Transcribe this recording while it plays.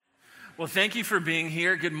Well, thank you for being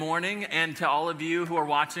here. Good morning. And to all of you who are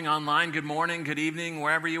watching online, good morning, good evening,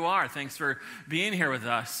 wherever you are. Thanks for being here with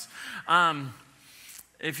us.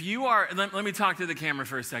 If you are, let me talk to the camera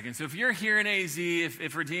for a second. So if you're here in AZ,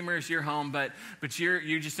 if Redeemer is your home, but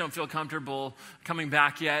you just don't feel comfortable coming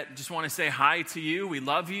back yet, just want to say hi to you. We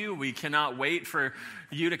love you. We cannot wait for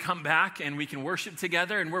you to come back and we can worship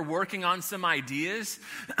together. And we're working on some ideas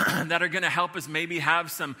that are going to help us maybe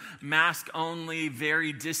have some mask-only,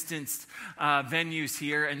 very distanced venues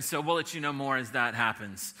here. And so we'll let you know more as that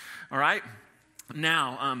happens. All right?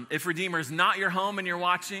 Now, if Redeemer is not your home and you're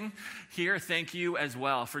watching here, thank you as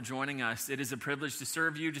well for joining us. It is a privilege to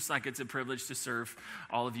serve you, just like it's a privilege to serve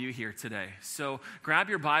all of you here today. So grab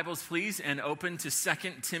your Bibles, please, and open to 2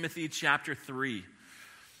 Timothy chapter 3.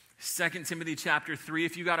 2 Timothy chapter 3.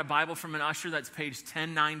 If you got a Bible from an usher, that's page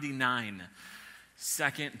 1099.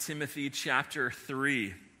 2 Timothy chapter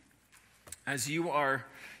 3. As you are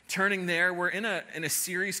turning there, we're in a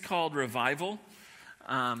series called Revival.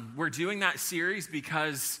 We're doing that series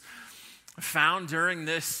because found during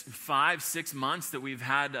this 5-6 months that we've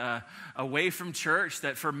had away from church,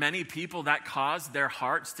 that for many people that caused their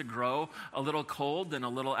hearts to grow a little cold and a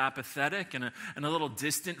little apathetic and a little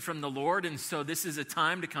distant from the Lord. And so this is a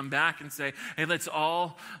time to come back and say, hey, let's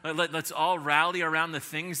all rally around the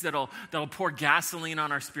things that'll pour gasoline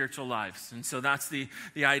on our spiritual lives. And so that's the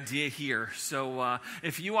idea here. So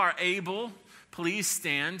if you are able, please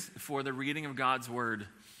stand for the reading of God's word.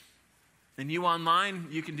 And you online,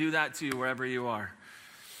 you can do that too, wherever you are.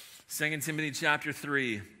 2 Timothy chapter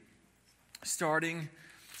 3, starting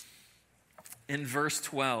in verse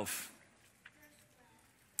 12.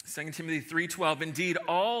 2 Timothy 3:12, indeed,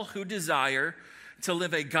 all who desire to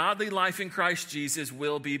live a godly life in Christ Jesus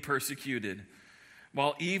will be persecuted,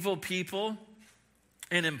 while evil people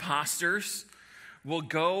and impostors will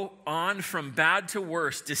go on from bad to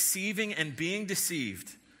worse, deceiving and being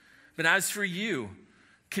deceived. But as for you,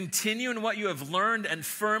 continue in what you have learned and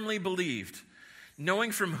firmly believed,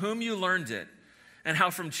 knowing from whom you learned it, and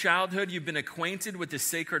how from childhood you've been acquainted with the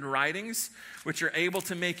sacred writings, which are able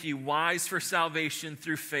to make you wise for salvation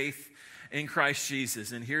through faith in Christ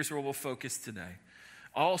Jesus. And here's where we'll focus today.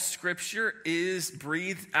 All scripture is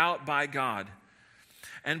breathed out by God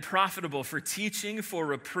and profitable for teaching, for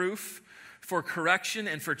reproof, for correction,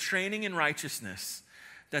 and for training in righteousness,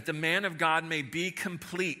 that the man of God may be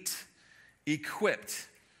complete, equipped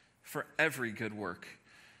for every good work.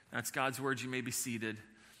 That's God's word. You may be seated.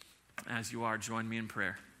 As you are, join me in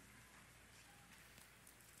prayer.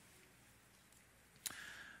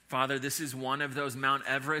 Father, this is one of those Mount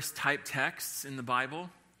Everest type texts in the Bible.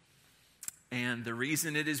 And the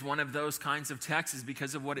reason it is one of those kinds of texts is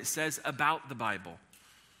because of what it says about the Bible.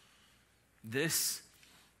 This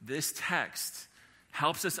text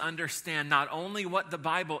helps us understand not only what the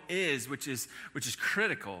Bible is, which is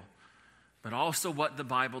critical, but also what the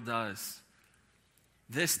Bible does.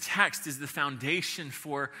 This text is the foundation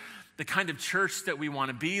for the kind of church that we want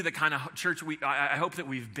to be, the kind of church I hope that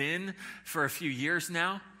we've been for a few years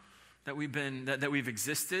now, that we've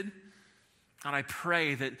existed. And I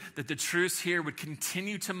pray that the truths here would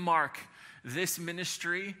continue to mark this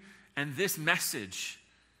ministry and this message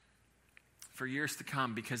for years to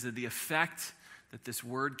come because of the effect that this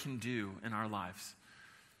word can do in our lives.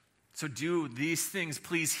 So do these things,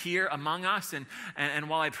 please, here among us. And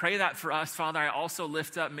while I pray that for us, Father, I also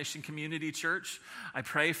lift up Mission Community Church. I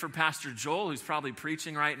pray for Pastor Joel, who's probably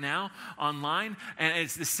preaching right now online. And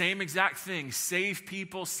it's the same exact thing. Save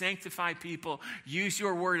people, sanctify people, use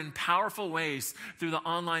your word in powerful ways through the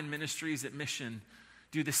online ministries at Mission.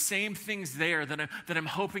 Do the same things there that I'm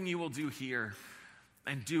hoping you will do here.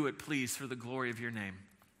 And do it, please, for the glory of your name.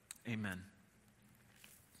 Amen.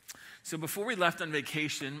 So before we left on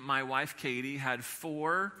vacation, my wife, Katie, had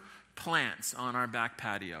 4 plants on our back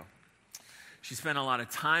patio. She spent a lot of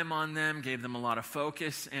time on them, gave them a lot of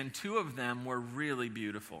focus, and 2 of them were really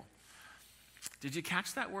beautiful. Did you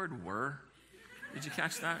catch that word, were? Did you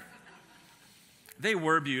catch that? They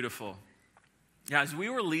were beautiful. Yeah, as we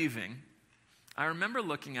were leaving, I remember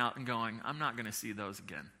looking out and going, I'm not going to see those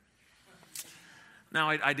again. Now,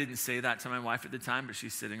 I didn't say that to my wife at the time, but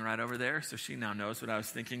she's sitting right over there, so she now knows what I was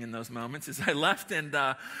thinking in those moments as I left. And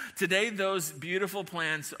today, those beautiful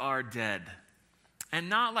plants are dead. And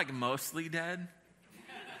not like mostly dead.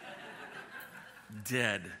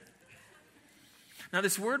 Dead. Now,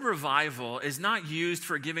 this word revival is not used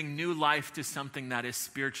for giving new life to something that is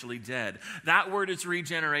spiritually dead. That word is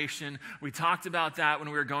regeneration. We talked about that when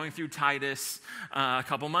we were going through Titus a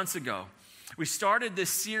couple months ago. We started this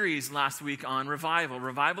series last week on revival.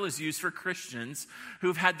 Revival is used for Christians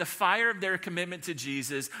who've had the fire of their commitment to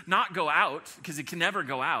Jesus not go out, because it can never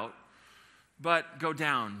go out, but go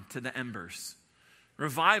down to the embers.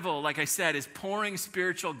 Revival, like I said, is pouring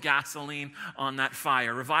spiritual gasoline on that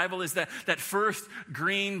fire. Revival is that first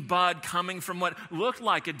green bud coming from what looked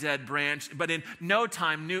like a dead branch, but in no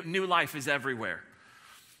time, new life is everywhere.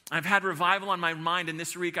 I've had revival on my mind, and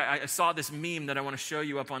this week I saw this meme that I want to show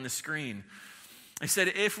you up on the screen. I said,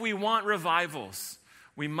 if we want revivals,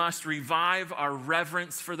 we must revive our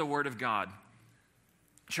reverence for the Word of God.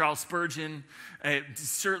 Charles Spurgeon,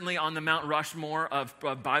 certainly on the Mount Rushmore of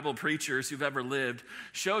Bible preachers who've ever lived,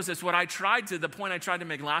 shows us the point I tried to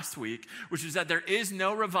make last week, which is that there is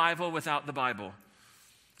no revival without the Bible.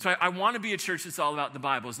 So I want to be a church that's all about the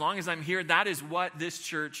Bible. As long as I'm here, that is what this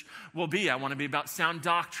church will be. I want to be about sound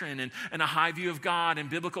doctrine and a high view of God and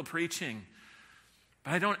biblical preaching.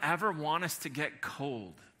 But I don't ever want us to get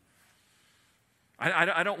cold.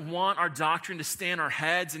 I don't want our doctrine to stay in our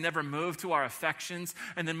heads and never move to our affections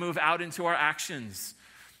and then move out into our actions.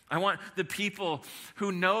 I want the people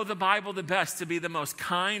who know the Bible the best to be the most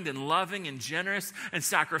kind and loving and generous and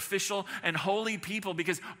sacrificial and holy people,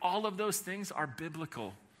 because all of those things are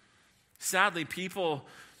biblical. Sadly,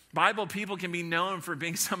 Bible people can be known for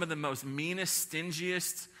being some of the most meanest,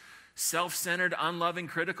 stingiest, self-centered, unloving,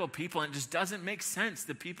 critical people, and it just doesn't make sense.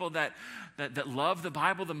 The people that love the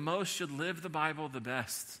Bible the most should live the Bible the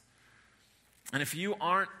best. And if you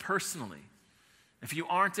aren't personally, if you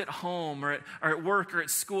aren't at home or at work or at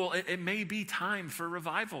school, it may be time for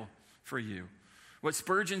revival for you. What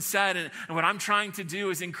Spurgeon said, and what I'm trying to do,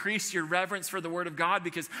 is increase your reverence for the Word of God,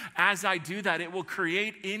 because as I do that, it will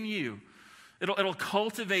create in you, it'll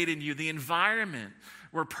cultivate in you the environment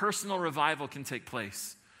where personal revival can take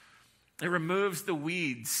place. It removes the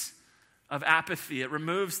weeds of apathy. It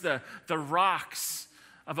removes the rocks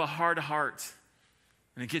of a hard heart.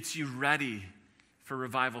 And it gets you ready for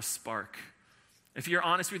revival spark. If you're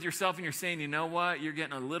honest with yourself and you're saying, you know what, you're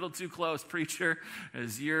getting a little too close, preacher,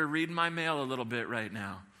 as you're reading my mail a little bit right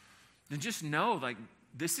now, then just know,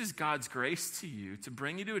 this is God's grace to you to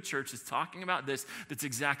bring you to a church that's talking about this, that's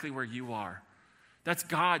exactly where you are. That's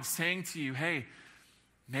God saying to you, hey,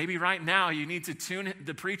 maybe right now you need to tune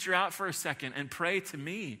the preacher out for a second and pray to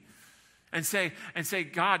me and say,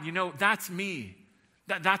 God, that's me.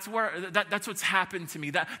 That's what's happened to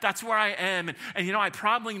me. That's where I am. And I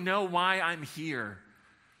probably know why I'm here.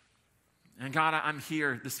 And God, I'm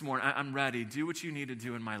here this morning. I'm ready. Do what you need to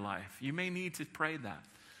do in my life. You may need to pray that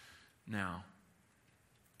now.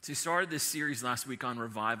 So we started this series last week on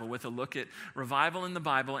revival with a look at revival in the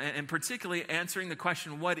Bible, and particularly answering the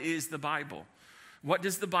question, what is the Bible? What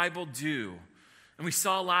does the Bible do? And we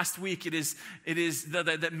saw last week it is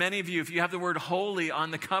that many of you, if you have the word holy on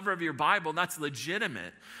the cover of your Bible, that's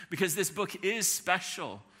legitimate, because this book is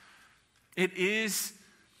special. It is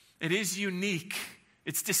unique.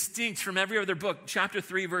 It's distinct from every other book. Chapter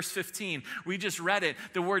 3, verse 15, we just read it.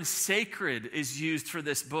 The word sacred is used for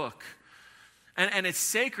this book. And it's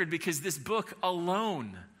sacred because this book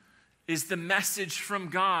alone is the message from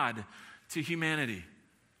God to humanity.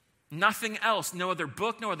 Nothing else, no other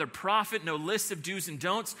book, no other prophet, no list of do's and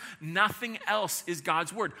don'ts. Nothing else is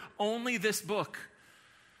God's word. Only this book.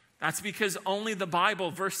 That's because only the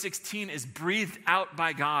Bible, verse 16, is breathed out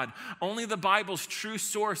by God. Only the Bible's true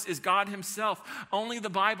source is God himself. Only the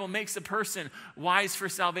Bible makes a person wise for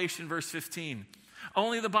salvation, verse 15.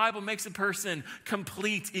 Only the Bible makes a person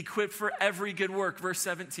complete, equipped for every good work, verse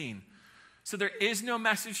 17. So there is no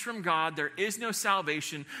message from God, there is no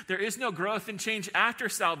salvation, there is no growth and change after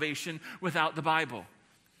salvation without the Bible.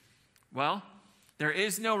 Well, there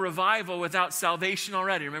is no revival without salvation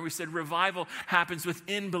already. Remember, we said revival happens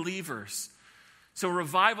within believers. So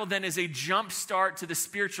revival then is a jump start to the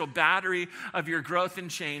spiritual battery of your growth and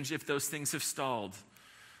change if those things have stalled.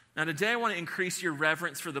 Now today I want to increase your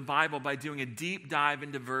reverence for the Bible by doing a deep dive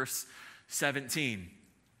into verse 17.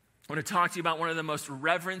 I want to talk to you about one of the most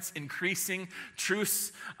reverence-increasing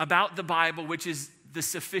truths about the Bible, which is the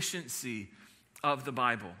sufficiency of the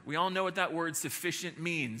Bible. We all know what that word sufficient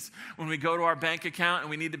means. When we go to our bank account and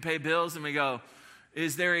we need to pay bills and we go,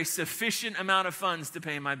 is there a sufficient amount of funds to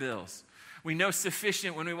pay my bills? We know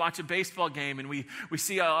sufficient when we watch a baseball game and we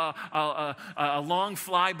see a long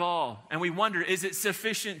fly ball and we wonder, is it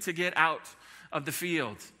sufficient to get out of the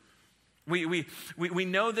field? We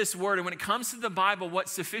know this word, and when it comes to the Bible, what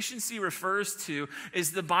sufficiency refers to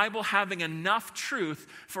is the Bible having enough truth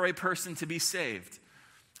for a person to be saved,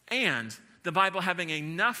 and the Bible having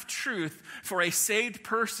enough truth for a saved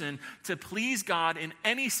person to please God in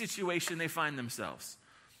any situation they find themselves.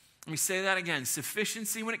 Let me say that again.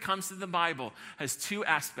 Sufficiency when it comes to the Bible has two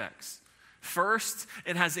aspects. First,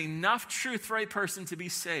 it has enough truth for a person to be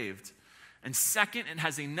saved, and second, it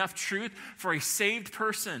has enough truth for a saved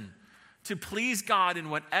person to please God in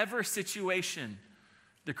whatever situation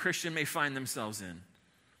the Christian may find themselves in.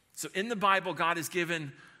 So in the Bible, God has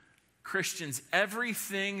given Christians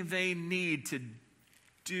everything they need to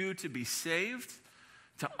do to be saved,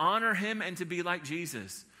 to honor him, and to be like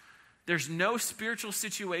Jesus. There's no spiritual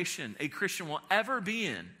situation a Christian will ever be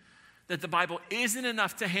in that the Bible isn't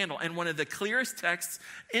enough to handle. And one of the clearest texts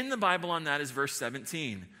in the Bible on that is verse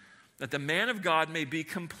 17, that the man of God may be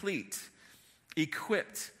complete,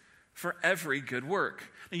 equipped for every good work.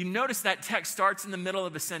 Now you notice that text starts in the middle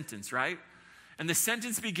of a sentence, right? And the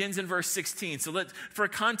sentence begins in verse 16. So for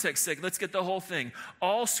context sake, let's get the whole thing.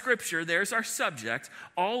 All Scripture, there's our subject,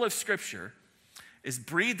 all of Scripture is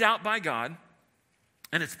breathed out by God,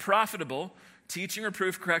 and it's profitable, teaching,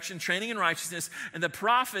 reproof, correction, training in righteousness. And the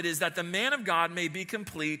profit is that the man of God may be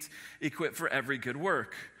complete, equipped for every good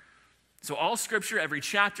work. So all Scripture, every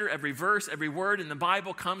chapter, every verse, every word in the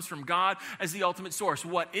Bible comes from God as the ultimate source.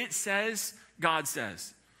 What it says, God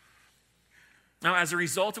says. Now, as a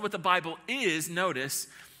result of what the Bible is, notice,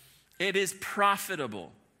 it is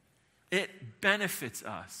profitable. It benefits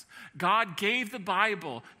us. God gave the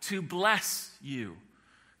Bible to bless you,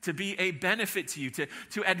 to be a benefit to you,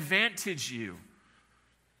 to advantage you.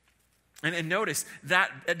 And notice,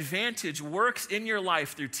 that advantage works in your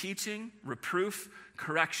life through teaching, reproof,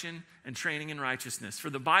 correction, and training in righteousness. For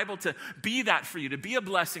the Bible to be that for you, to be a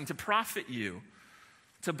blessing, to profit you,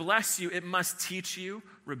 to bless you, it must teach you,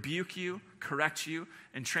 rebuke you, correct you,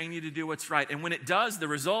 and train you to do what's right. And when it does, the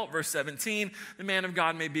result, verse 17, the man of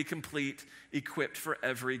God may be complete, equipped for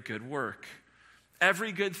every good work.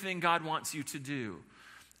 Every good thing God wants you to do,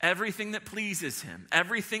 everything that pleases him,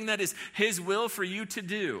 everything that is his will for you to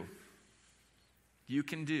do, you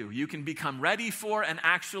can do. You can become ready for and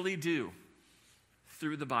actually do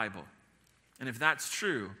through the Bible. And if that's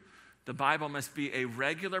true, the Bible must be a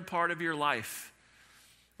regular part of your life,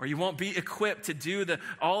 or you won't be equipped to do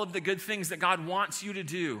all of the good things that God wants you to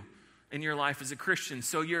do in your life as a Christian.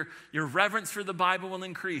 So your reverence for the Bible will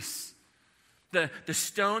increase. The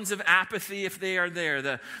stones of apathy, if they are there,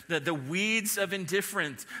 the weeds of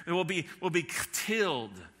indifference will be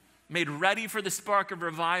tilled, made ready for the spark of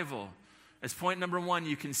revival. As point number one,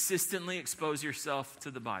 you consistently expose yourself to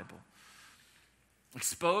the Bible.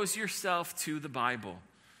 Expose yourself to the Bible.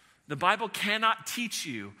 The Bible cannot teach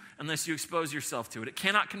you unless you expose yourself to it. It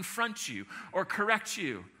cannot confront you or correct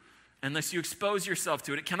you unless you expose yourself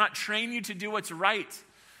to it. It cannot train you to do what's right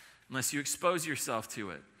unless you expose yourself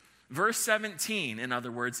to it. Verse 17, in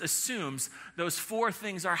other words, assumes those four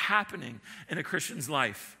things are happening in a Christian's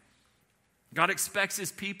life. God expects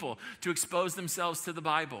his people to expose themselves to the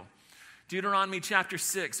Bible. Deuteronomy chapter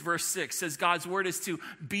 6, verse 6 says God's word is to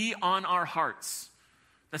be on our hearts.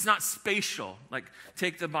 That's not spatial, like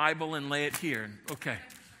take the Bible and lay it here. Okay,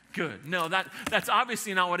 good. No, that's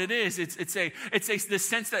obviously not what it is. It's the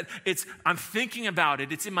sense that I'm thinking about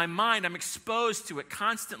it. It's in my mind. I'm exposed to it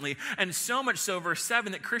constantly. And so much so, verse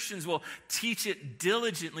 7, that Christians will teach it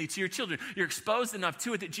diligently to your children. You're exposed enough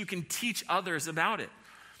to it that you can teach others about it.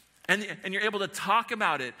 And you're able to talk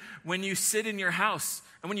about it when you sit in your house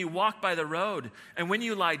and when you walk by the road and when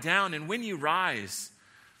you lie down and when you rise.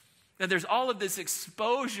 Now, there's all of this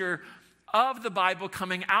exposure of the Bible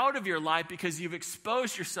coming out of your life because you've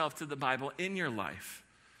exposed yourself to the Bible in your life.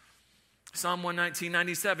 Psalm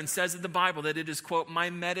 119:97 says of the Bible that it is, quote, my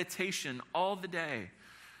meditation all the day.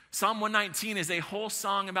 Psalm 119 is a whole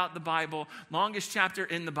song about the Bible, longest chapter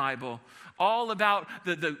in the Bible, all about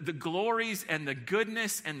the glories and the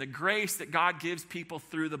goodness and the grace that God gives people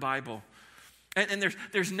through the Bible. And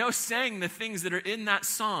there's no saying the things that are in that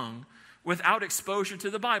song without exposure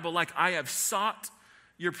to the Bible, like I have sought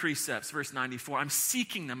your precepts, verse 94. I'm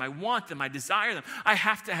seeking them. I want them. I desire them. I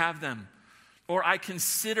have to have them. Or I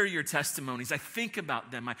consider your testimonies. I think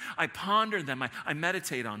about them. I ponder them. I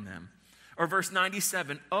meditate on them. Or verse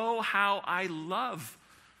 97, oh, how I love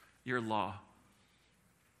your law.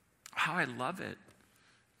 How I love it.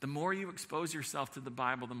 The more you expose yourself to the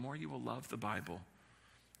Bible, the more you will love the Bible.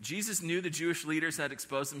 Jesus knew the Jewish leaders had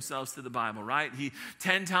exposed themselves to the Bible, right?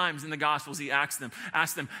 10 times in the Gospels, he asked them,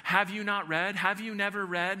 have you not read? Have you never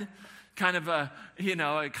read? Kind of a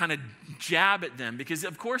jab at them because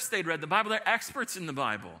of course they'd read the Bible. They're experts in the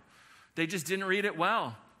Bible. They just didn't read it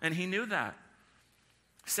well, and he knew that.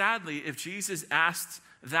 Sadly, if Jesus asked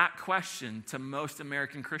that question to most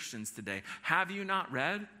American Christians today, have you not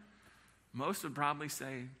read? Most would probably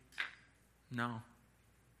say, no,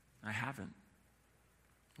 I haven't.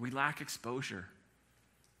 We lack exposure.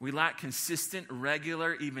 We lack consistent,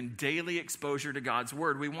 regular, even daily exposure to God's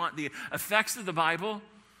word. We want the effects of the Bible,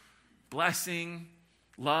 blessing,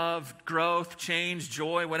 love, growth, change,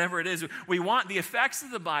 joy, whatever it is. We want the effects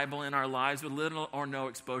of the Bible in our lives with little or no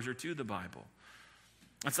exposure to the Bible.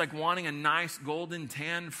 It's like wanting a nice golden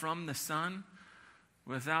tan from the sun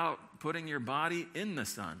without putting your body in the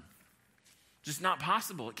sun. Just not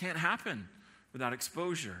possible. It can't happen without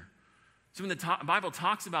exposure. So when the Bible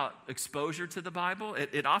talks about exposure to the Bible,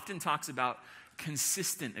 it often talks about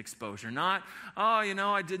consistent exposure. Not,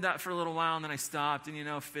 I did that for a little while and then I stopped,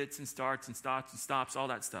 and fits and starts and stops and stops, all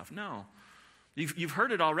that stuff. No. You've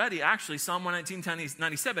heard it already, actually. Psalm 119,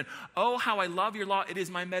 97. Oh, how I love your law. It is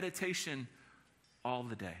my meditation all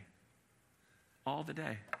the day. All the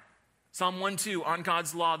day. Psalm 1:2, on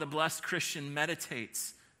God's law, the blessed Christian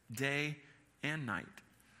meditates day and night.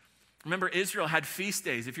 Remember, Israel had feast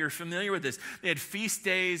days. If you're familiar with this, they had feast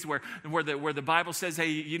days where the Bible says, hey,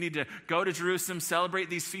 you need to go to Jerusalem, celebrate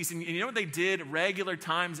these feasts. And you know what they did regular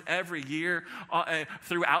times every year,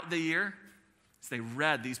 throughout the year? Is they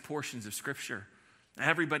read these portions of Scripture.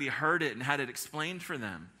 Everybody heard it and had it explained for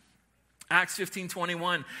them. Acts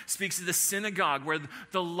 15:21 speaks of the synagogue where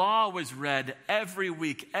the law was read every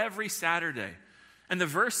week, every Saturday. And the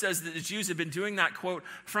verse says that the Jews have been doing that, quote,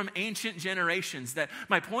 from ancient generations. That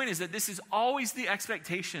my point is that this is always the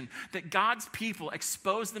expectation that God's people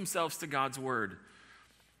expose themselves to God's word.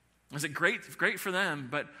 Is it great for them,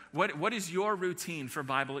 but what is your routine for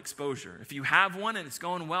Bible exposure? If you have one and it's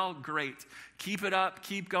going well, great. Keep it up,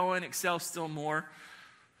 keep going, excel still more.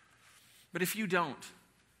 But if you don't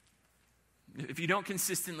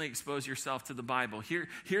consistently expose yourself to the Bible,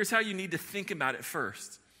 here's how you need to think about it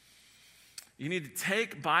first. You need to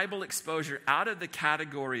take Bible exposure out of the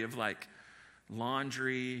category of like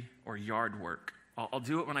laundry or yard work. I'll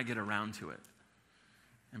do it when I get around to it.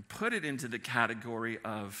 And put it into the category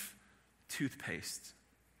of toothpaste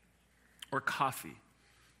or coffee.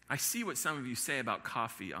 I see what some of you say about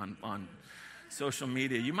coffee on social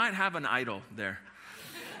media. You might have an idol there.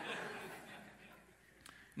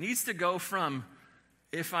 Needs to go from,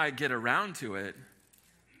 if I get around to it,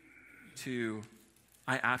 to,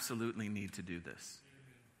 I absolutely need to do this.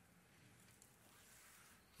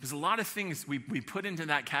 There's a lot of things we put into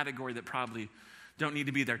that category that probably don't need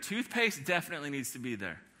to be there. Toothpaste definitely needs to be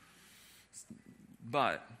there.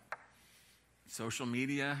 But social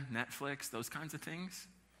media, Netflix, those kinds of things,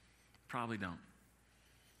 probably don't.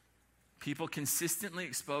 People consistently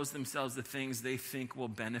expose themselves to things they think will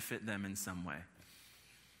benefit them in some way.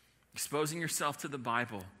 Exposing yourself to the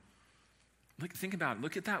Bible. Think about it.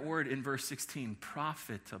 Look at that word in verse 16,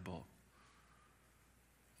 profitable.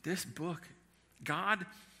 This book, God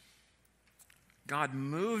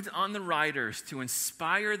moved on the writers to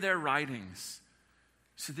inspire their writings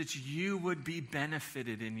so that you would be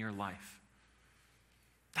benefited in your life.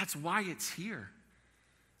 That's why it's here.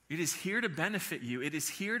 It is here to benefit you. It is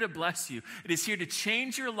here to bless you. It is here to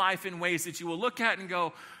change your life in ways that you will look at and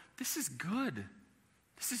go, this is good.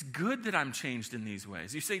 This is good that I'm changed in these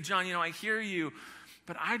ways. You say, John, I hear you,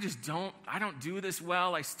 but I don't do this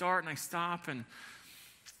well. I start and I stop. And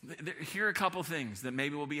here are a couple things that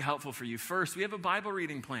maybe will be helpful for you. First, we have a Bible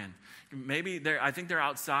reading plan. Maybe I think they're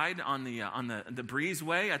outside on the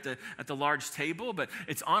breezeway at the large table, but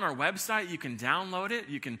it's on our website. You can download it.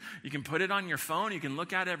 You can put it on your phone. You can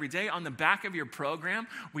look at it every day. On the back of your program,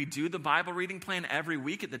 we do the Bible reading plan every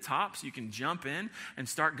week at the top, so you can jump in and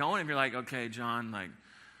start going. If you're like, okay, John,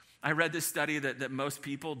 I read this study that most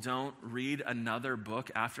people don't read another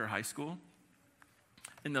book after high school.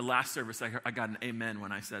 In the last service, I got an amen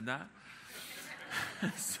when I said that.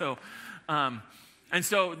 So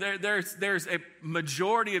there's a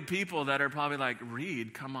majority of people that are probably like,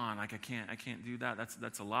 read, come on, I can't do that.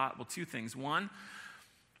 That's a lot. Well, two things. One,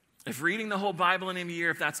 if reading the whole Bible in a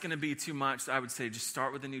year, if that's going to be too much, I would say just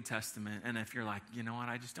start with the New Testament. And if you're like, you know what,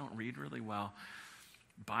 I just don't read really well,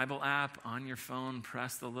 Bible app on your phone,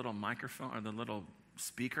 press the little microphone or the little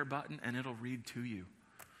speaker button, and it'll read to you.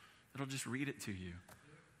 It'll just read it to you.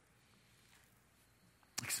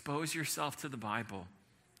 Expose yourself to the Bible.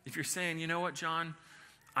 If you're saying, you know what, John,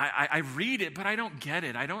 I read it, but I don't get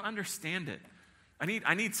it. I don't understand it.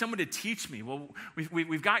 I need someone to teach me. Well,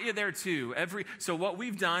 we've got you there too. So what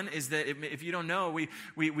we've done is that if you don't know,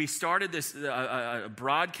 we started this a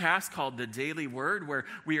broadcast called The Daily Word, where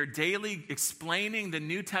we are daily explaining the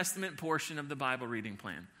New Testament portion of the Bible reading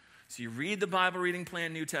plan. So you read the Bible reading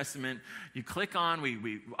plan, New Testament, you click on,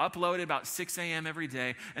 we upload it about 6 a.m. every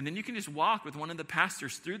day, and then you can just walk with one of the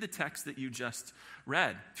pastors through the text that you just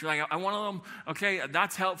read. So you're like, I want to know, okay,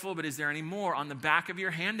 that's helpful, but is there any more? On the back of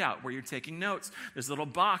your handout where you're taking notes, there's a little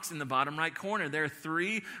box in the bottom right corner. There are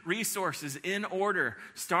 3 resources in order.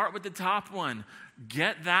 Start with the top one.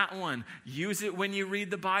 Get that one. Use it when you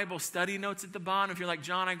read the Bible. Study notes at the bottom. If you're like,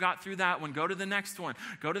 John, I got through that one, go to the next one.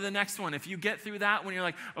 Go to the next one. If you get through that one, you're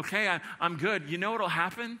like, okay, I'm good. You know what'll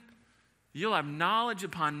happen? You'll have knowledge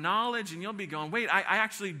upon knowledge, and you'll be going, wait, I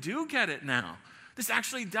actually do get it now. This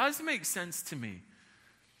actually does make sense to me.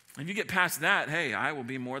 If you get past that, hey, I will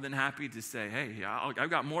be more than happy to say, hey, I've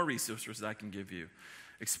got more resources I can give you.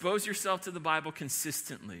 Expose yourself to the Bible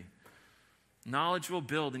consistently. Knowledge will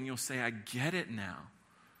build, and you'll say, I get it now.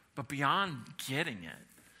 But beyond getting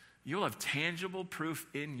it, you'll have tangible proof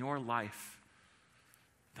in your life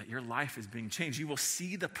that your life is being changed. You will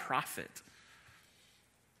see the profit.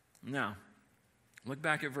 Now, look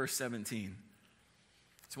back at verse 17.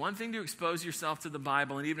 It's one thing to expose yourself to the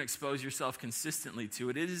Bible and even expose yourself consistently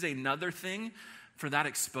to it. It is another thing for that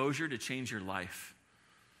exposure to change your life.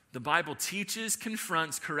 The Bible teaches,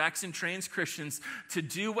 confronts, corrects, and trains Christians to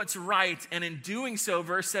do what's right. And in doing so,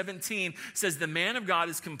 verse 17 says, the man of God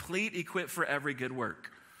is complete, equipped for every good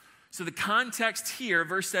work. So the context here,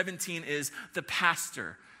 verse 17, is the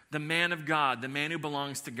pastor, the man of God, the man who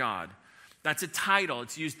belongs to God. That's a title.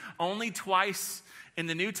 It's used only twice in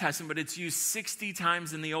the New Testament, but it's used 60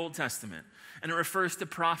 times in the Old Testament. And it refers to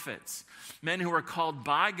prophets, men who are called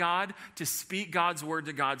by God to speak God's word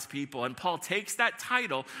to God's people. And Paul takes that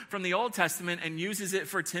title from the Old Testament and uses it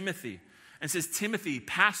for Timothy and says, Timothy,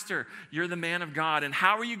 pastor, you're the man of God. And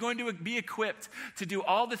how are you going to be equipped to do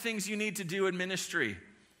all the things you need to do in ministry?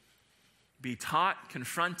 Be taught,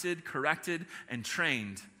 confronted, corrected, and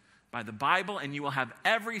trained by the Bible, and you will have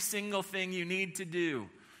every single thing you need to do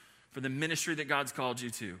for the ministry that God's called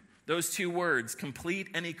you to. Those two words, complete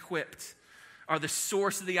and equipped, are the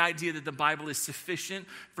source of the idea that the Bible is sufficient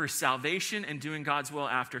for salvation and doing God's will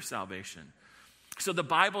after salvation. So the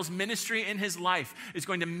Bible's ministry in his life is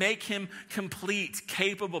going to make him complete,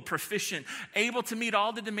 capable, proficient, able to meet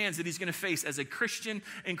all the demands that he's going to face as a Christian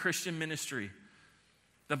in Christian ministry.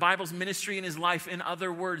 The Bible's ministry in his life, in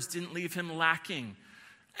other words, didn't leave him lacking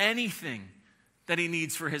anything that he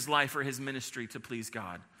needs for his life or his ministry to please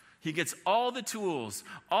God. He gets all the tools,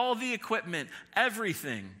 all the equipment,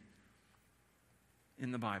 everything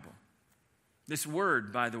in the Bible. This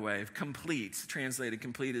word, by the way, complete, translated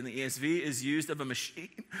complete in the ESV, is used of a machine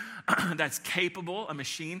that's capable, a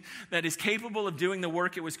machine that is capable of doing the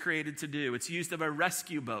work it was created to do. It's used of a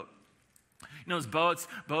rescue boat. You know, those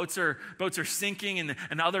boats are sinking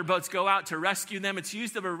and other boats go out to rescue them. It's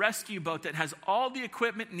used of a rescue boat that has all the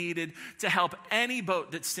equipment needed to help any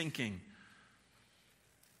boat that's sinking.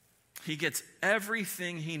 He gets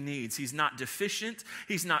everything he needs. He's not deficient.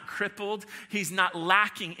 He's not crippled. He's not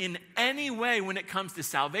lacking in any way when it comes to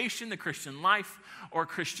salvation, the Christian life, or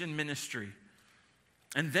Christian ministry.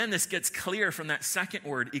 And then this gets clear from that second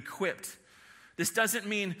word, equipped. This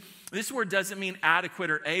word doesn't mean adequate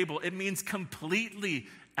or able. It means completely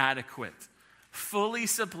adequate, fully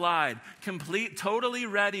supplied, complete, totally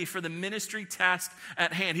ready for the ministry task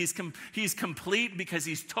at hand. He's complete because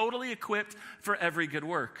he's totally equipped for every good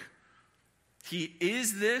work. He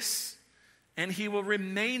is this, and he will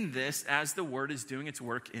remain this as the word is doing its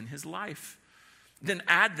work in his life. Then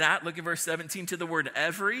add that, look at verse 17, to the word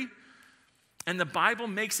every, and the Bible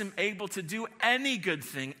makes him able to do any good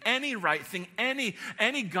thing, any right thing, any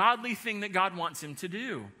godly thing that God wants him to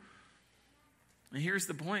do. And here's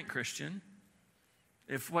the point, Christian.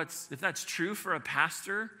 If that's true for a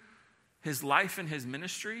pastor, his life and his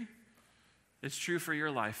ministry, it's true for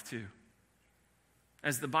your life too.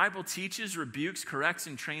 As the Bible teaches, rebukes, corrects,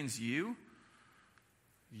 and trains you,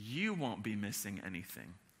 you won't be missing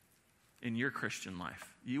anything in your Christian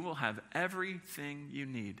life. You will have everything you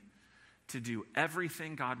need to do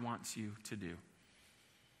everything God wants you to do.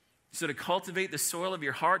 So to cultivate the soil of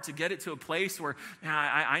your heart, to get it to a place where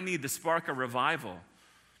I need the spark of revival.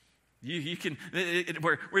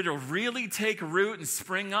 Where it'll really take root and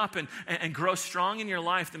spring up and grow strong in your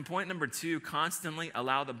life. Then point number 2, constantly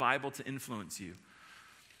allow the Bible to influence you.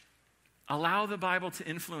 Allow the Bible to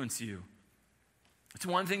influence you. It's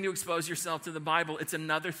one thing to expose yourself to the Bible. It's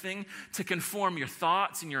another thing to conform your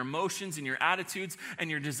thoughts and your emotions and your attitudes and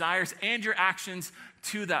your desires and your actions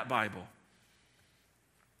to that Bible.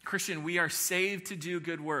 Christian, we are saved to do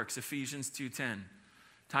good works, Ephesians 2:10.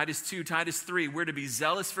 Titus 2, Titus 3, we're to be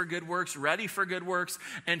zealous for good works, ready for good works,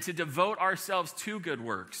 and to devote ourselves to good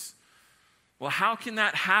works. Well, how can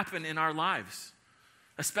that happen in our lives?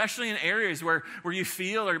 Especially in areas where you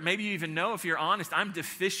feel, or maybe you even know if you're honest, I'm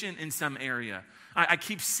deficient in some area. I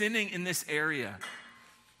keep sinning in this area.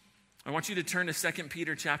 I want you to turn to 2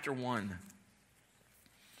 Peter chapter 1.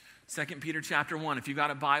 2 Peter chapter 1. If you've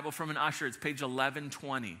got a Bible from an usher, it's page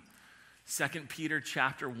 1120. 2 Peter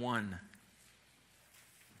chapter 1.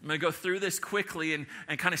 I'm going to go through this quickly and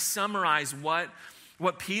kind of summarize what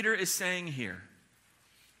Peter is saying here.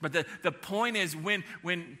 But the point is when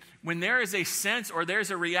there is a sense or there's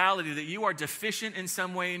a reality that you are deficient in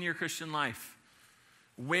some way in your Christian life,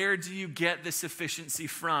 where do you get the sufficiency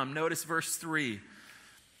from? Notice verse 3.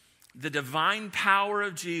 The divine power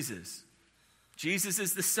of Jesus. Jesus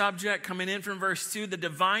is the subject coming in from verse 2. The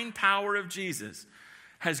divine power of Jesus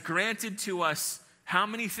has granted to us how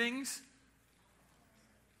many things?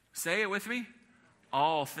 Say it with me.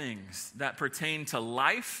 All things that pertain to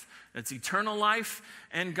life, that's eternal life,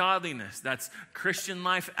 and godliness. That's Christian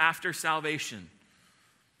life after salvation.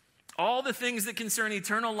 All the things that concern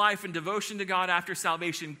eternal life and devotion to God after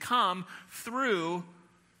salvation come through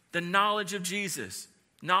the knowledge of Jesus,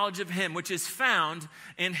 knowledge of Him, which is found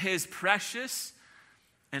in His precious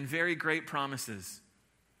and very great promises.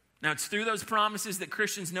 Now, it's through those promises that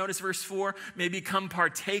Christians, notice verse 4, may become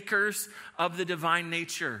partakers of the divine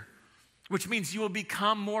nature, which means you will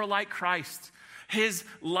become more like Christ. His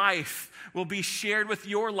life will be shared with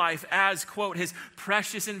your life as, quote, His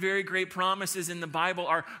precious and very great promises in the Bible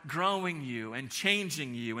are growing you and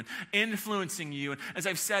changing you and influencing you. And as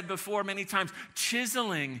I've said before many times,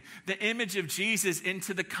 chiseling the image of Jesus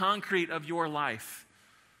into the concrete of your life.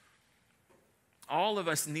 All of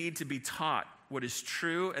us need to be taught what is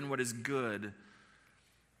true and what is good.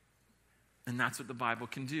 And that's what the Bible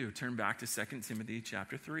can do. Turn back to 2 Timothy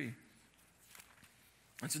chapter 3.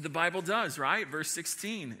 That's what the Bible does, right? Verse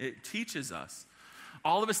 16, it teaches us.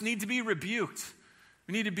 All of us need to be rebuked.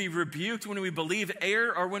 We need to be rebuked when we believe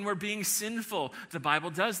error or when we're being sinful. The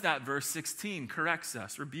Bible does that. Verse 16 corrects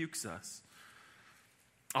us, rebukes us.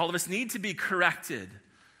 All of us need to be corrected.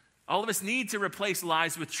 All of us need to replace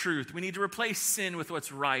lies with truth. We need to replace sin with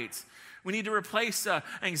what's right. We need to replace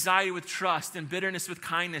anxiety with trust and bitterness with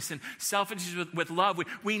kindness and selfishness with love.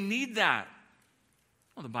 We need that.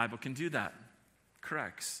 Well, the Bible can do that.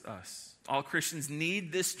 Corrects us. All Christians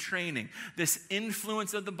need this training, this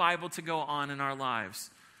influence of the Bible to go on in our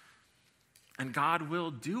lives. And God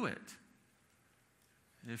will do it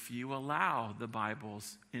if you allow the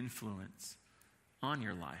Bible's influence on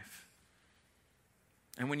your life.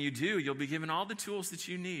 And when you do, you'll be given all the tools that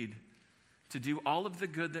you need to do all of the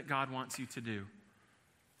good that God wants you to do.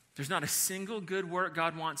 There's not a single good work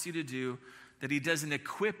God wants you to do that He doesn't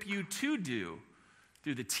equip you to do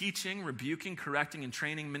through the teaching, rebuking, correcting, and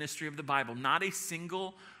training ministry of the Bible. Not a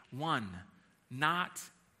single one. Not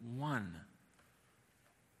one.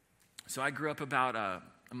 So I grew up about a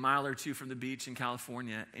mile or two from the beach in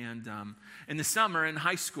California. And in the summer in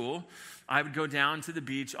high school, I would go down to the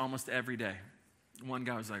beach almost every day. One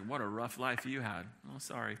guy was like, "What a rough life you had." Oh,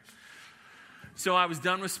 sorry. So I was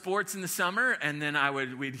done with sports in the summer, and then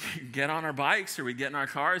we'd get on our bikes or we'd get in our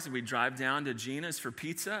cars and we'd drive down to Gina's for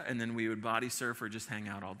pizza, and then we would body surf or just hang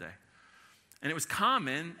out all day. And it was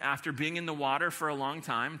common after being in the water for a long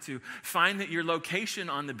time to find that your location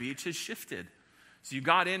on the beach has shifted. So you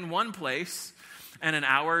got in one place, and an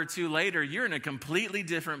hour or two later, you're in a completely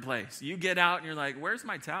different place. You get out and you're like, "Where's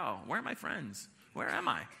my towel? Where are my friends? Where am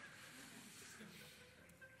I?"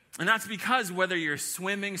 And that's because whether you're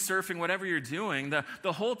swimming, surfing, whatever you're doing,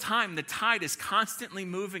 the whole time the tide is constantly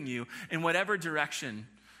moving you in whatever direction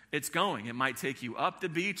it's going. It might take you up the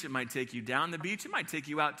beach. It might take you down the beach. It might take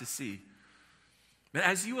you out to sea. But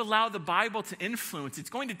as you allow the Bible to influence, it's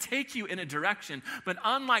going to take you in a direction. But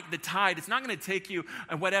unlike the tide, it's not going to take you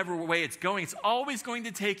in whatever way it's going. It's always going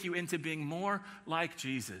to take you into being more like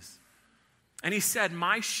Jesus. And He said,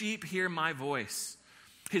 "My sheep hear my voice."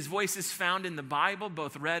 His voice is found in the Bible,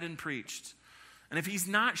 both read and preached. And if He's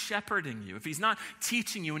not shepherding you, if He's not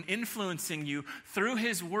teaching you and influencing you through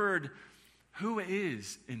His word, who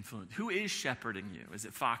is influencing? Who is shepherding you? Is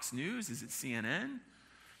it Fox News? Is it CNN?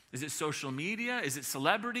 Is it social media? Is it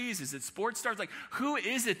celebrities? Is it sports stars? Like, who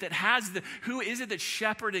is it that's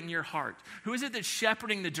shepherding your heart? Who is it that's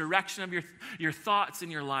shepherding the direction of your thoughts in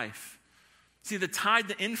your life? See, the tide,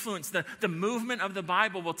 the influence, the movement of the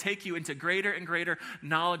Bible will take you into greater and greater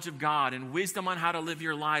knowledge of God and wisdom on how to live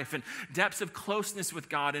your life and depths of closeness with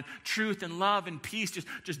God and truth and love and peace,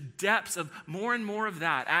 just depths of more and more of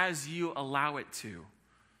that as you allow it to.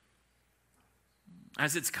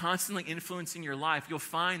 As it's constantly influencing your life, you'll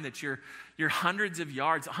find that you're hundreds of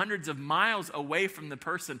yards, hundreds of miles away from the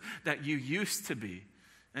person that you used to be.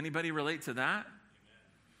 Anybody relate to that?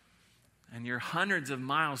 And you're hundreds of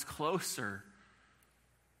miles closer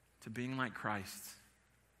to being like Christ,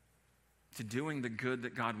 to doing the good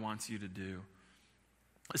that God wants you to do.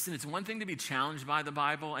 Listen, it's one thing to be challenged by the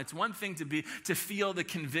Bible. It's one thing to feel the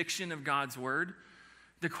conviction of God's word.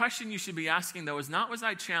 The question you should be asking, though, is not, was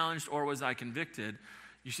I challenged or was I convicted?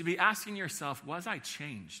 You should be asking yourself, was I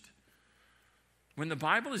changed? When the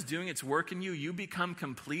Bible is doing its work in you, you become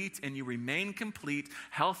complete and you remain complete,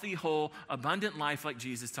 healthy, whole, abundant life like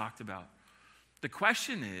Jesus talked about. The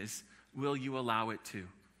question is, will you allow it to?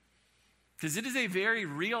 Because it is a very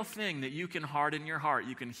real thing that you can harden your heart.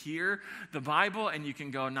 You can hear the Bible and you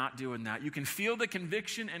can go, not doing that. You can feel the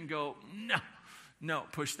conviction and go, no,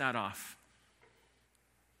 push that off.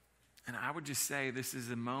 And I would just say this is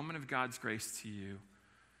a moment of God's grace to you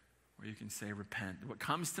where you can say, repent. What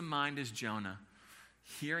comes to mind is Jonah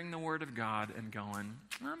hearing the word of God and going,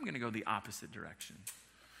 I'm going to go the opposite direction.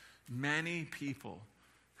 Many people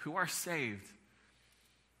who are saved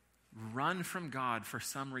run from God for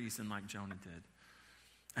some reason like Jonah did.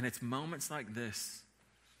 And it's moments like this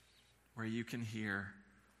where you can hear,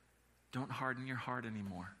 don't harden your heart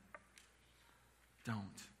anymore. Don't.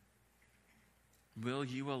 Will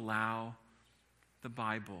you allow the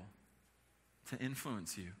Bible to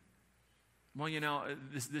influence you? Well,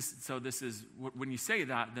 this is when you say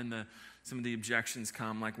that, then some of the objections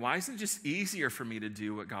come, like, why isn't it just easier for me to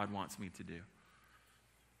do what God wants me to do?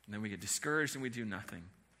 And then we get discouraged and we do nothing.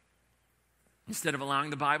 Instead of allowing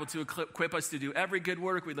the Bible to equip us to do every good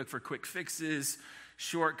work, we look for quick fixes,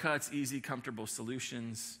 shortcuts, easy, comfortable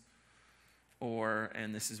solutions.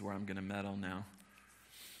 And this is where I'm going to meddle now,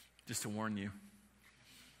 just to warn you.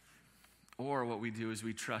 Or what we do is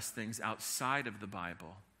we trust things outside of the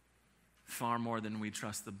Bible far more than we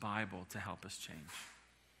trust the Bible to help us change.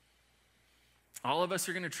 All of us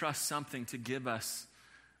are going to trust something to give us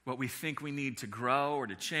what we think we need to grow or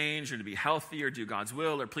to change or to be healthy or do God's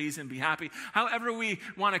will or please Him, be happy. However we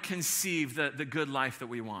want to conceive the good life that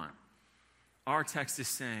we want. Our text is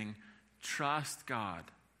saying, trust God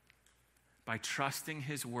by trusting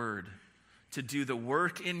His word to do the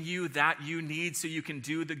work in you that you need so you can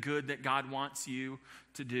do the good that God wants you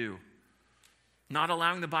to do. Not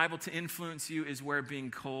allowing the Bible to influence you is where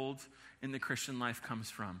being cold in the Christian life comes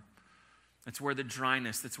from. That's where the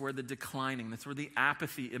dryness, that's where the declining, that's where the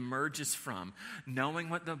apathy emerges from. Knowing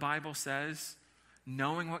what the Bible says,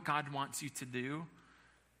 knowing what God wants you to do,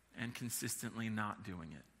 and consistently not doing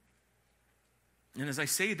it. And as I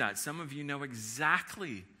say that, some of you know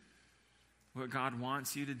exactly what God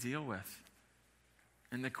wants you to deal with.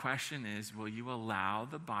 And the question is, will you allow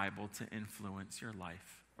the Bible to influence your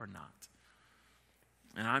life or not?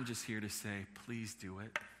 And I'm just here to say, please do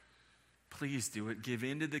it. Please do it. Give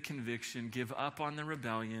in to the conviction. Give up on the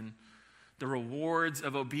rebellion. The rewards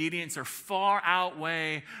of obedience are far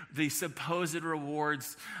outweigh the supposed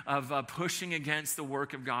rewards of pushing against the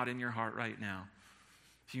work of God in your heart right now.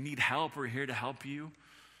 If you need help, we're here to help you.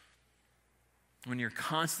 When you're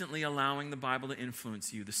constantly allowing the Bible to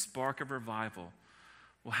influence you, the spark of revival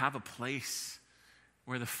will have a place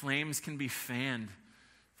where the flames can be fanned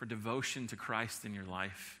for devotion to Christ in your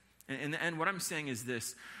life. And what I'm saying is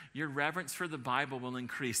this, your reverence for the Bible will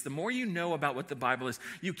increase. The more you know about what the Bible is,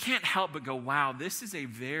 you can't help but go, wow, this is a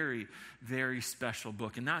very, very special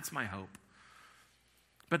book. And that's my hope.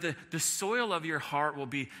 But the soil of your heart will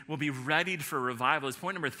be readied for revival. As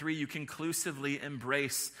point number 3, you conclusively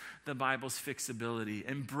embrace the Bible's fixability.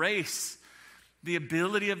 Embrace the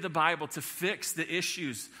ability of the Bible to fix the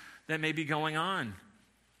issues that may be going on.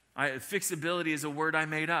 Fixability is a word I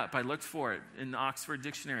made up. I looked for it in the Oxford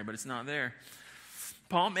Dictionary, but it's not there.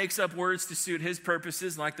 Paul makes up words to suit his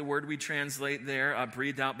purposes, like the word we translate there,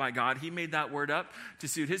 breathed out by God. He made that word up to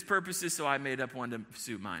suit his purposes, so I made up one to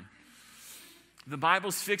suit mine. The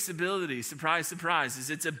Bible's fixability, surprise, surprise, is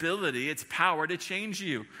its ability, its power to change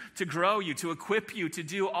you, to grow you, to equip you, to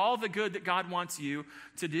do all the good that God wants you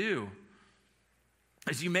to do.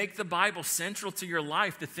 As you make the Bible central to your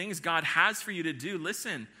life, the things God has for you to do,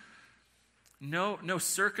 listen, no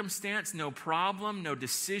circumstance, no problem, no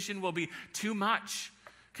decision will be too much,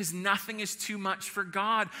 because nothing is too much for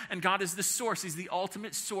God, and God is the source. He's the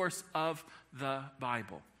ultimate source of the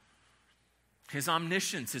Bible. His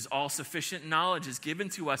omniscience, his all-sufficient knowledge is given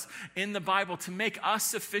to us in the Bible to make us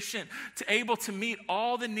sufficient, to able to meet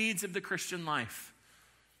all the needs of the Christian life.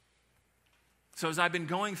 So as I've been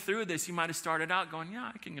going through this, you might have started out going,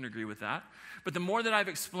 yeah, I can agree with that. But the more that I've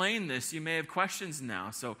explained this, you may have questions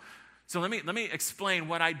now. So let me explain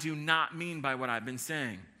what I do not mean by what I've been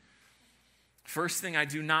saying. First thing I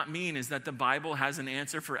do not mean is that the Bible has an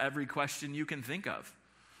answer for every question you can think of.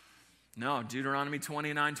 No, Deuteronomy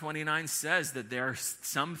 29:29 says that there are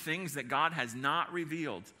some things that God has not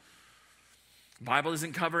revealed. The Bible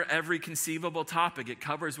doesn't cover every conceivable topic. It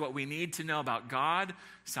covers what we need to know about God,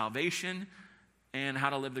 salvation, and how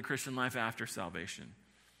to live the Christian life after salvation.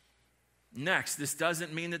 Next, this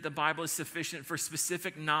doesn't mean that the Bible is sufficient for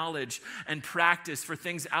specific knowledge and practice for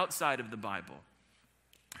things outside of the Bible.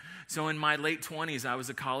 So in my late 20s, I was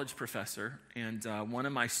a college professor, and one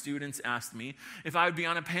of my students asked me if I would be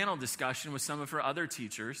on a panel discussion with some of her other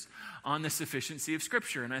teachers on the sufficiency of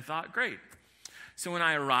Scripture, and I thought, great. So when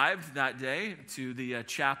I arrived that day to the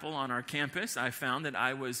chapel on our campus, I found that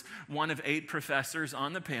I was one of 8 professors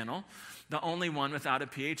on the panel, the only one without a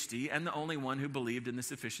PhD, and the only one who believed in the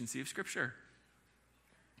sufficiency of Scripture.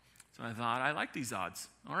 So I thought, I like these odds.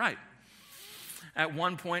 All right. At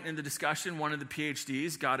one point in the discussion, one of the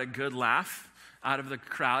PhDs got a good laugh out of the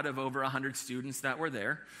crowd of over 100 students that were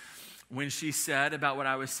there when she said about what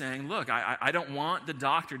I was saying, look, I don't want the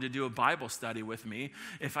doctor to do a Bible study with me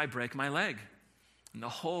if I break my leg. And the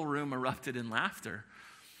whole room erupted in laughter.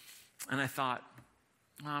 And I thought,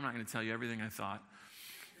 well, I'm not going to tell you everything I thought.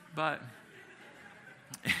 But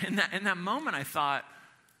in that moment, I thought,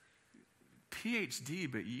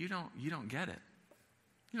 PhD, but you don't get it.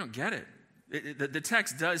 You don't get it. The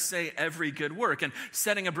text does say every good work, and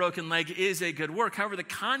setting a broken leg is a good work. However, the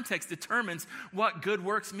context determines what good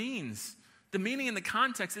works means. The meaning in the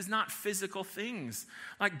context is not physical things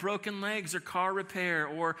like broken legs or car repair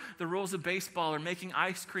or the rules of baseball or making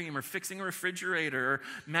ice cream or fixing a refrigerator or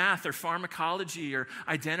math or pharmacology or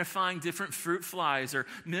identifying different fruit flies or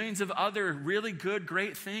millions of other really good,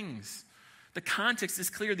 great things. The context is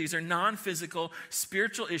clear. These are non-physical,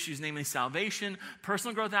 spiritual issues, namely salvation,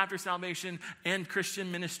 personal growth after salvation, and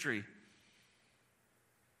Christian ministry.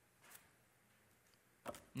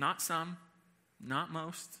 Not some, not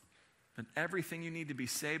most, but everything you need to be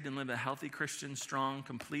saved and live a healthy Christian, strong,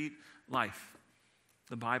 complete life.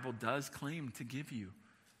 The Bible does claim to give you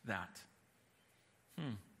that.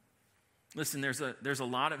 Listen, there's a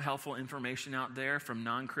lot of helpful information out there from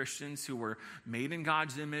non-Christians who were made in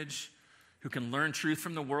God's image, who can learn truth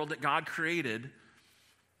from the world that God created,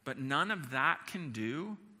 but none of that can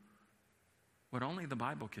do what only the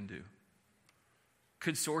Bible can do.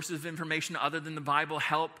 Could sources of information other than the Bible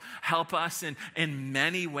help us in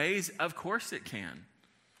many ways? Of course it can.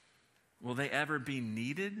 Will they ever be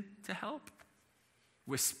needed to help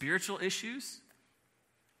with spiritual issues?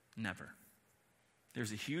 Never.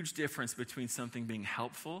 There's a huge difference between something being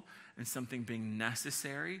helpful and something being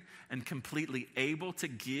necessary and completely able to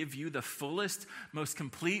give you the fullest, most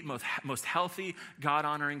complete, most healthy,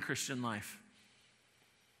 God-honoring Christian life.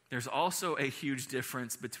 There's also a huge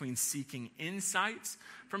difference between seeking insights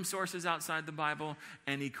from sources outside the Bible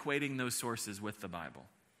and equating those sources with the Bible.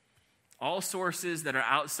 All sources that are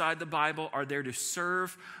outside the Bible are there to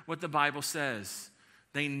serve what the Bible says.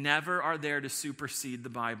 They never are there to supersede the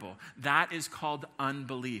Bible. That is called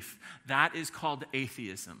unbelief. That is called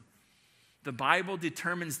atheism. The Bible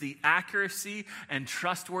determines the accuracy and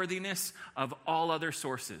trustworthiness of all other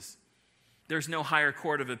sources. There's no higher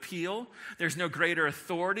court of appeal. There's no greater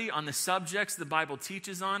authority on the subjects the Bible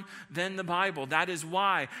teaches on than the Bible. That is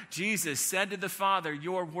why Jesus said to the Father,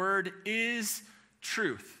 "Your word is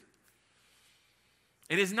truth."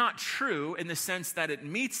 It is not true in the sense that it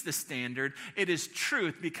meets the standard. It is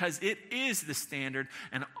truth because it is the standard,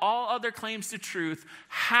 and all other claims to truth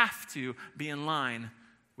have to be in line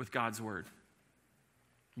with God's word.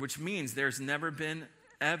 Which means there's never been,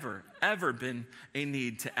 ever been a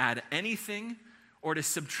need to add anything or to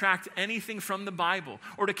subtract anything from the Bible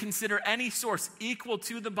or to consider any source equal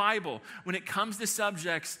to the Bible when it comes to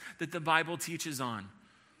subjects that the Bible teaches on.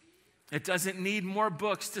 It doesn't need more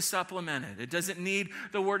books to supplement it. It doesn't need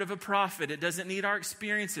the word of a prophet. It doesn't need our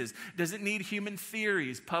experiences. It doesn't need human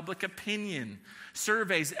theories, public opinion,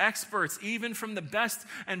 surveys, experts, even from the best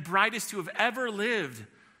and brightest who have ever lived.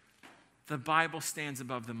 The Bible stands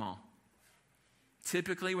above them all.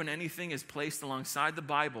 Typically, when anything is placed alongside the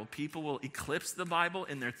Bible, people will eclipse the Bible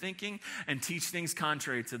in their thinking and teach things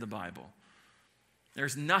contrary to the Bible.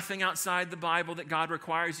 There's nothing outside the Bible that God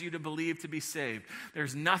requires you to believe to be saved.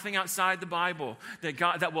 There's nothing outside the Bible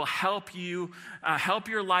that will help you, help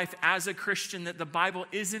your life as a Christian that the Bible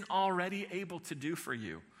isn't already able to do for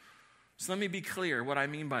you. So let me be clear what I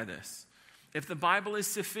mean by this. If the Bible is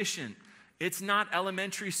sufficient, it's not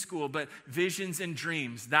elementary school, but visions and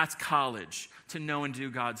dreams. That's college to know and do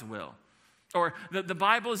God's will. Or the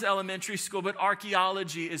Bible is elementary school, but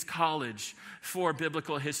archaeology is college for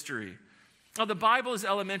biblical history. Oh, the Bible is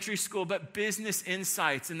elementary school, but business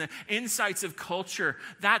insights and the insights of culture,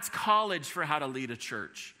 that's college for how to lead a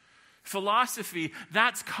church. Philosophy,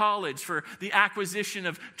 that's college for the acquisition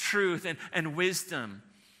of truth and wisdom.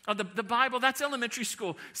 Oh, the Bible, that's elementary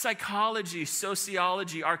school. Psychology,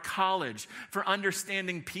 sociology are college for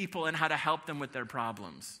understanding people and how to help them with their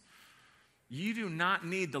problems. You do not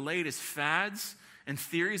need the latest fads and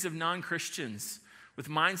theories of non-Christians with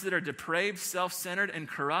minds that are depraved, self-centered, and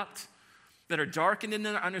corrupt. that are darkened in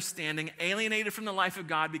their understanding, alienated from the life of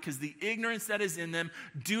God because the ignorance that is in them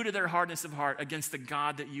due to their hardness of heart against the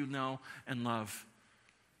God that you know and love.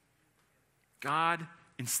 God,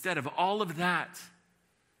 instead of all of that,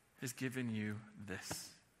 has given you this.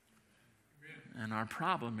 And our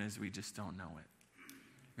problem is we just don't know it.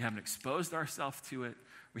 We haven't exposed ourselves to it.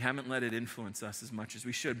 We haven't let it influence us as much as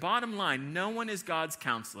we should. Bottom line, no one is God's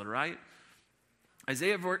counselor, right?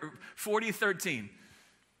 Isaiah 40:13.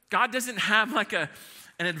 God doesn't have like an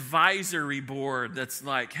advisory board that's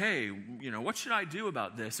like, hey, what should I do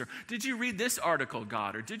about this? Or did you read this article,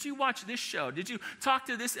 God? Or did you watch this show? Did you talk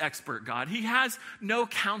to this expert, God? He has no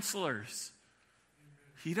counselors.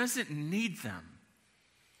 He doesn't need them.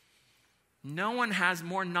 No one has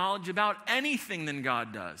more knowledge about anything than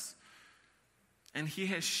God does. And he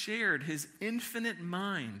has shared his infinite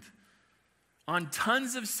mind on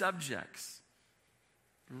tons of subjects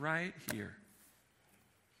right here.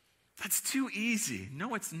 That's too easy.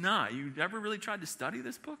 No, it's not. You ever really tried to study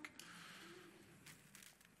this book?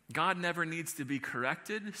 God never needs to be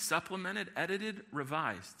corrected, supplemented, edited,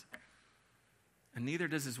 revised. And neither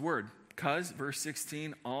does his word. Because, verse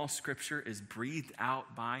 16, all scripture is breathed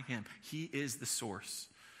out by him. He is the source.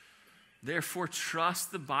 Therefore,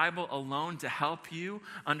 trust the Bible alone to help you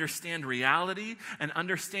understand reality and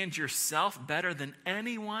understand yourself better than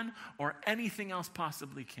anyone or anything else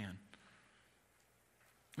possibly can.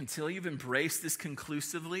 Until you've embraced this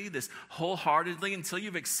conclusively, this wholeheartedly, until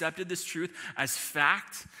you've accepted this truth as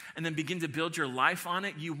fact and then begin to build your life on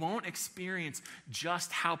it, you won't experience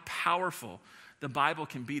just how powerful the Bible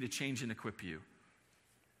can be to change and equip you.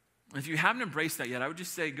 If you haven't embraced that yet, I would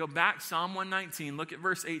just say, go back, Psalm 119, look at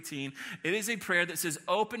verse 18. It is a prayer that says,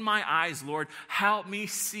 open my eyes, Lord, help me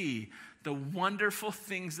see the wonderful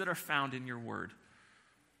things that are found in your word.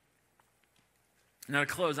 Now to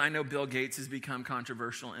close, I know Bill Gates has become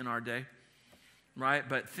controversial in our day, right?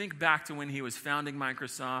 But think back to when he was founding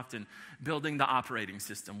Microsoft and building the operating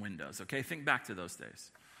system, Windows, okay? Think back to those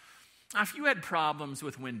days. Now, if you had problems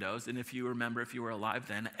with Windows, and if you remember, if you were alive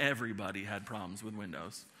then, everybody had problems with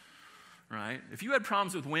Windows, right? If you had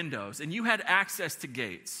problems with Windows and you had access to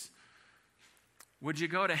Gates, would you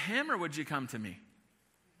go to him or would you come to me?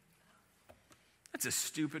 That's a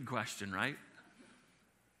stupid question, right?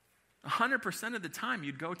 100% of the time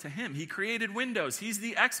you'd go to him. He created Windows. He's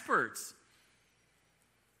the expert.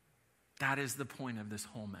 That is the point of this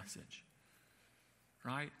whole message,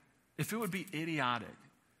 right? If it would be idiotic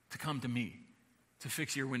to come to me to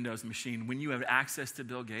fix your Windows machine when you have access to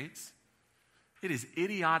Bill Gates, it is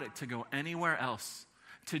idiotic to go anywhere else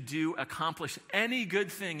to accomplish any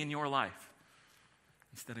good thing in your life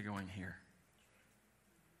instead of going here.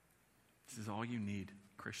 This is all you need,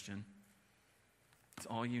 Christian. It's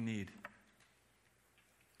all you need.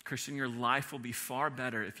 Christian, your life will be far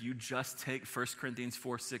better if you just take 1 Corinthians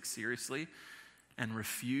 4:6 seriously and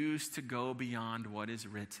refuse to go beyond what is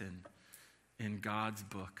written in God's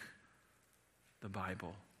book, the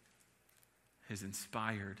Bible, his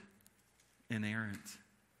inspired, inerrant,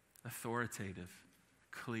 authoritative,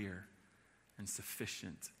 clear, and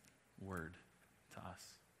sufficient word to us.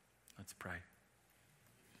 Let's pray.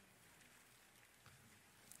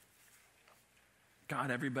 God,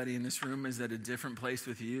 everybody in this room is at a different place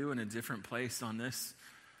with you and a different place on this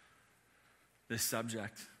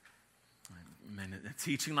subject. Man, a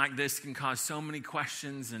teaching like this can cause so many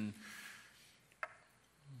questions, and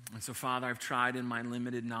so, Father, I've tried in my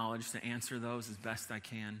limited knowledge to answer those as best I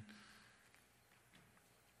can.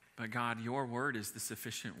 But God, your word is the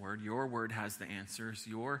sufficient word. Your word has the answers.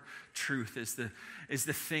 Your truth is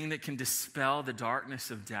the thing that can dispel the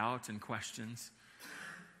darkness of doubt and questions.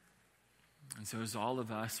 And so as all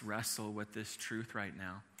of us wrestle with this truth right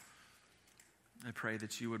now, I pray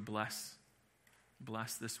that you would bless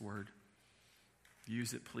this word.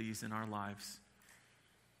 Use it, please, in our lives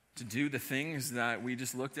to do the things that we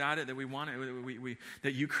just looked at it, that we wanted,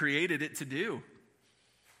 that you created it to do,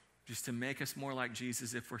 just to make us more like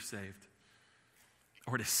Jesus if we're saved,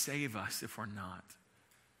 or to save us if we're not.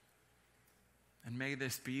 And may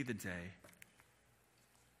this be the day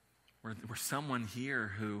where someone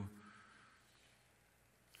here who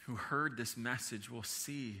heard this message will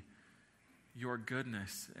see your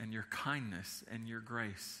goodness and your kindness and your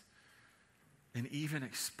grace, and even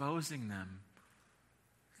exposing them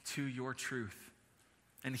to your truth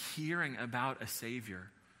and hearing about a Savior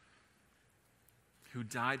who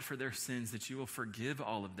died for their sins, that you will forgive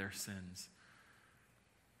all of their sins.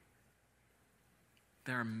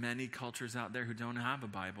 There are many cultures out there who don't have a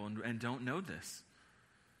Bible and don't know this.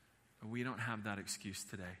 But we don't have that excuse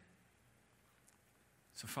today.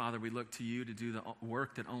 So, Father, we look to you to do the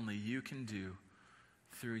work that only you can do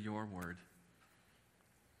through your word.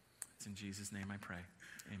 In Jesus' name I pray.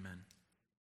 Amen.